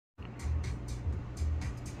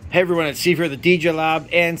Hey everyone, it's Steve here at the DJ Lab,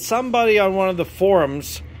 and somebody on one of the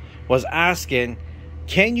forums was asking,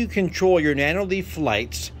 can you control your Nanoleaf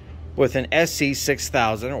lights with an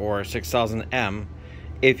SC6000 or 6000M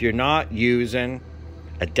if you're not using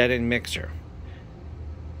a Denon mixer?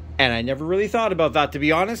 And I never really thought about that, to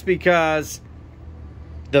be honest, because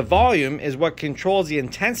the volume is what controls the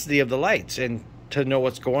intensity of the lights and to know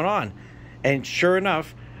what's going on. And sure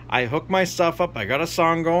enough, I hooked my stuff up, I got a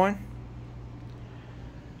song going.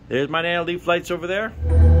 There's my Nanoleaf lights over there.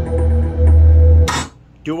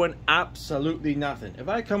 Doing absolutely nothing. If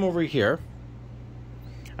I come over here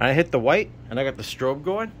and I hit the white and I got the strobe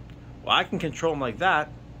going, well, I can control them like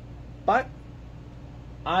that, but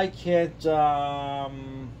I can't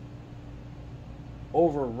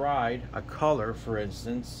override a color, for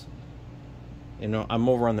instance. You know, I'm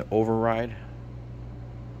over on the override.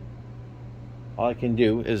 All I can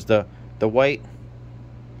do is the white.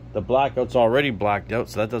 The blackout's already blacked out,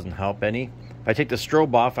 so that doesn't help any. If I take the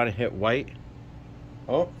strobe off and I hit white.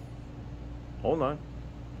 Oh, hold on.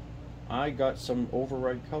 I got some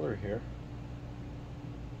override color here.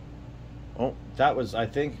 Oh, that was, I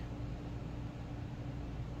think.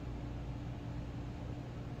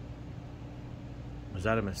 Was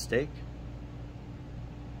that a mistake?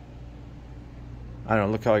 I don't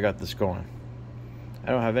know, look how I got this going. I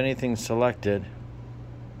don't have anything selected.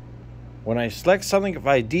 When I select something, if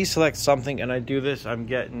I deselect something and I do this, I'm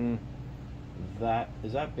getting that.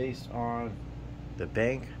 Is that based on the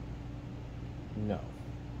bank? No.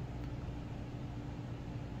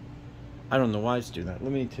 I don't know why it's doing that.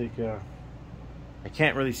 Let me take a... I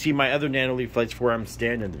can't really see my other Nanoleaf lights where I'm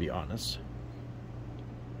standing, to be honest.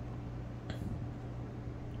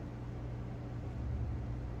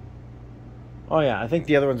 Oh yeah, I think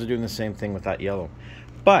the other ones are doing the same thing with that yellow.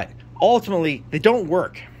 But ultimately, they don't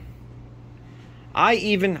work.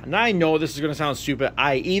 And I know this is going to sound stupid,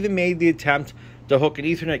 I even made the attempt to hook an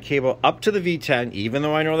Ethernet cable up to the V10, even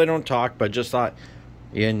though I know they don't talk, but just thought,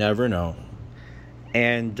 you never know.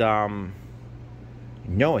 And,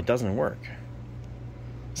 no, it doesn't work.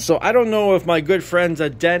 So I don't know if my good friends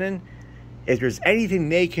at Denon, if there's anything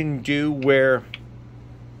they can do where,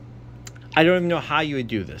 I don't even know how you would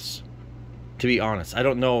do this, to be honest. I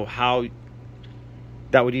don't know how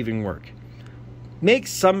that would even work. Make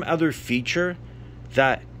some other feature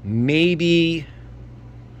that maybe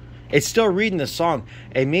it's still reading the song,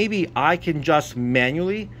 and maybe I can just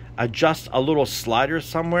manually adjust a little slider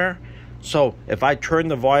somewhere, so if I turn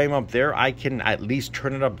the volume up there, I can at least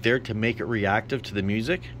turn it up there to make it reactive to the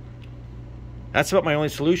music. That's about my only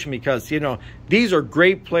solution, because, you know, these are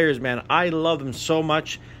great players, man. I love them so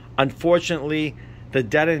much. Unfortunately, the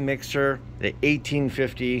Denon mixer, the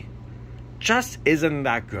 1850, just isn't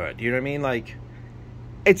that good. You know what I mean? Like,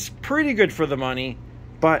 it's pretty good for the money,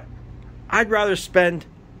 but I'd rather spend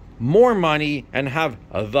more money and have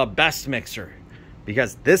the best mixer,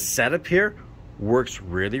 because this setup here works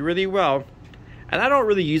really, really well. And I don't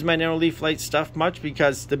really use my Nanoleaf light stuff much,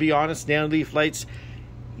 because, to be honest, Nanoleaf lights,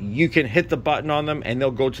 you can hit the button on them and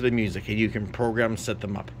they'll go to the music, and you can program set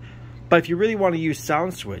them up. But if you really want to use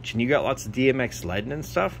sound switch and you got lots of DMX lighting and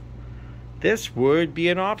stuff, this would be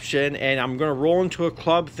an option. And I'm going to roll into a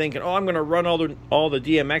club thinking, oh, I'm going to run all the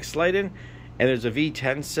DMX lighting, and there's a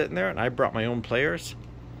V10 sitting there, and I brought my own players.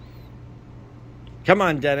 Come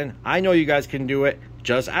on, Denon. I know you guys can do it.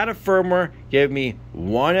 Just add a firmware. Give me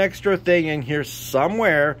one extra thing in here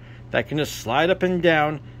somewhere that can just slide up and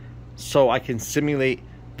down so I can simulate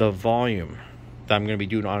the volume that I'm going to be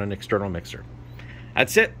doing on an external mixer.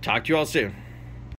 That's it. Talk to you all soon.